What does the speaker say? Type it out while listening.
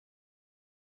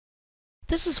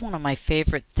This is one of my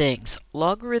favorite things,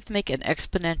 logarithmic and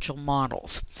exponential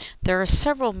models. There are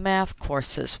several math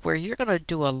courses where you're going to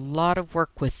do a lot of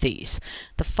work with these.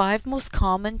 The 5 most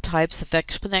common types of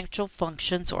exponential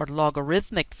functions or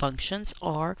logarithmic functions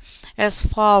are as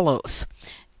follows.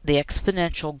 The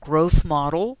exponential growth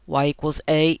model, y equals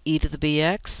a e to the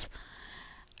bx.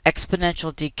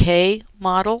 Exponential decay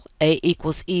model, a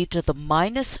equals e to the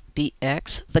minus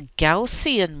bx. The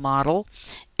Gaussian model,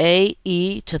 a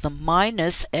e to the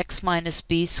minus x minus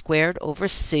b squared over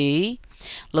c.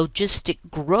 Logistic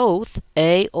growth,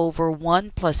 a over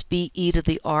 1 plus b e to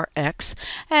the rx.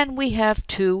 And we have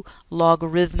 2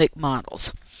 logarithmic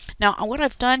models. Now, what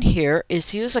I've done here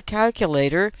is use a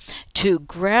calculator to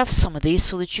graph some of these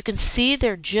so that you can see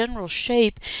their general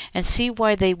shape and see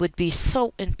why they would be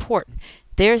so important.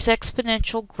 There's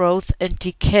exponential growth and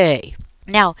decay.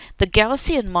 Now, the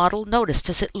Gaussian model, notice,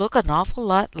 does it look an awful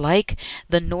lot like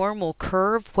the normal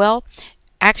curve? Well,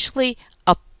 actually,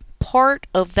 a part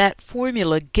of that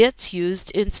formula gets used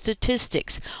in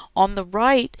statistics. On the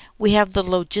right, we have the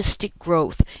logistic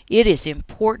growth. It is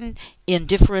important in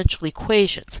differential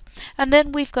equations. And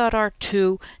then we've got our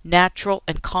 2 natural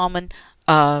and common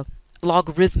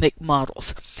logarithmic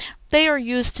models. They are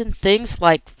used in things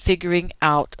like figuring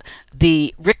out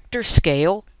the Richter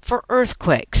scale for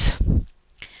earthquakes.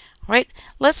 Right?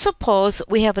 Let's suppose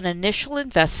we have an initial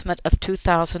investment of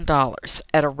 $2,000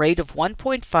 at a rate of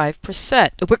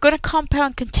 1.5%. We're going to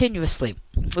compound continuously.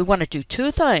 We want to do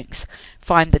 2 things.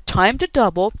 Find the time to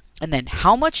double, and then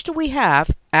how much do we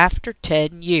have after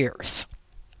 10 years?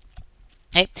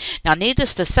 Okay. Now,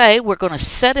 needless to say, we're going to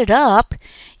set it up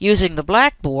using the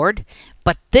blackboard,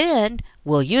 but then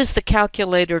we'll use the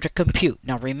calculator to compute.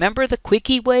 Now, remember the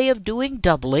quickie way of doing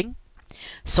doubling.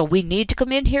 So we need to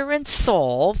come in here and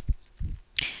solve.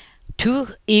 2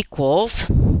 equals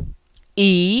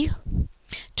e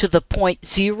to the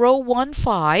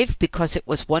 0.015 because it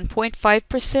was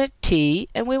 1.5% t,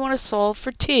 and we want to solve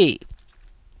for t.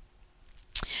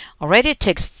 Alright, it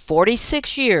takes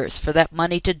 46 years for that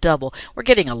money to double. We're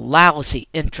getting a lousy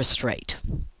interest rate.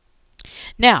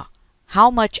 Now, how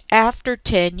much after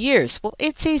 10 years? Well,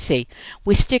 it's easy.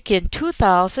 We stick in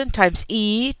 2,000 times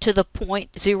e to the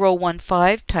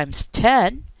 0.015 times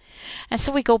 10. And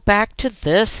so we go back to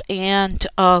this and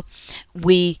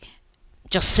we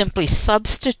just simply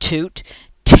substitute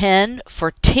 10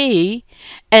 for t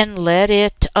and let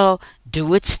it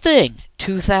do its thing.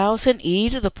 2,000 e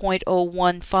to the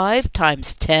 0.015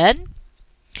 times 10.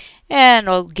 And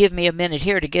it'll give me a minute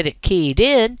here to get it keyed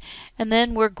in. And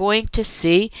then we're going to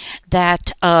see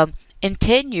that in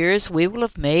 10 years we will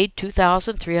have made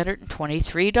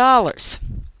 $2,323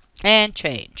 and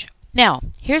change. Now,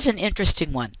 here's an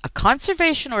interesting one. A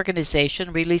conservation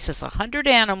organization releases 100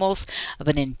 animals of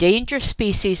an endangered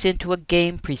species into a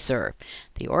game preserve.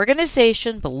 The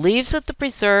organization believes that the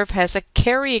preserve has a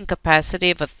carrying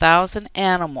capacity of 1,000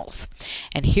 animals.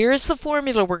 And here's the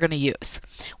formula we're going to use.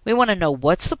 We want to know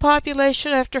what's the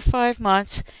population after 5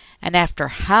 months, and after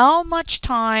how much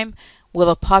time will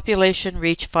a population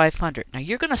reach 500. Now,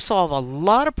 you're going to solve a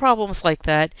lot of problems like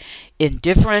that in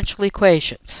differential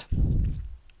equations.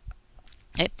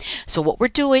 Okay. So what we're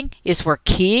doing is we're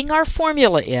keying our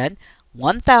formula in.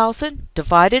 1,000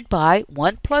 divided by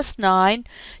 1 plus 9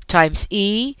 times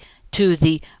e to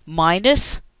the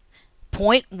minus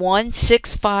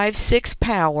 0.1656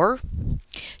 power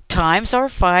times our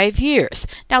 5 years.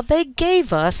 Now, they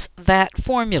gave us that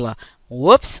formula.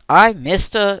 Whoops, I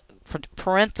missed a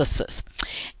parenthesis.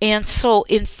 And so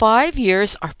in 5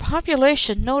 years, our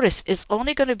population, notice, is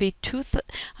only going to be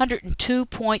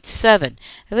 202.7.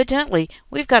 Evidently,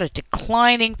 we've got a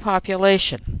declining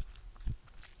population.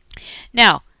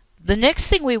 Now, the next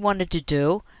thing we wanted to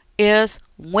do is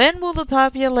when will the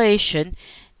population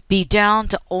be down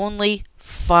to only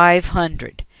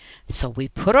 500? So we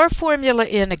put our formula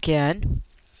in again,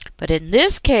 but in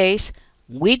this case,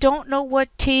 we don't know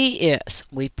what t is.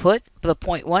 We put the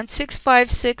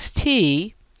 0.1656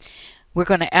 t. We're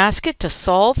going to ask it to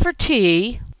solve for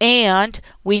t, and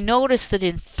we notice that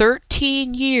in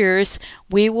 13 years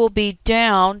we will be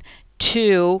down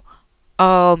to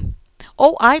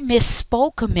oh, I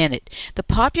misspoke a minute. The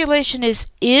population is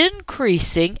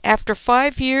increasing. After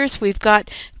 5 years, we've got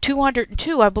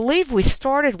 202. I believe we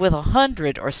started with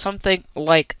 100 or something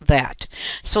like that.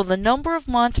 So the number of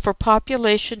months for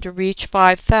population to reach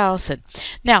 5,000.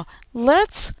 Now,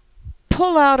 let's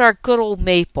pull out our good old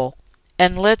maple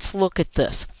and let's look at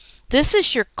this. This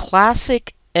is your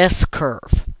classic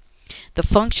S-curve. The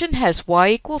function has y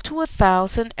equal to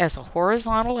 1,000 as a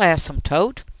horizontal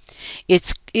asymptote.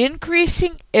 It's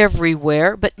increasing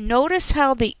everywhere, but notice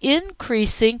how the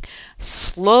increasing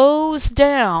slows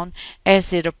down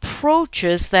as it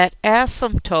approaches that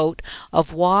asymptote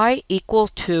of y equal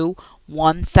to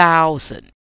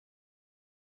 1,000.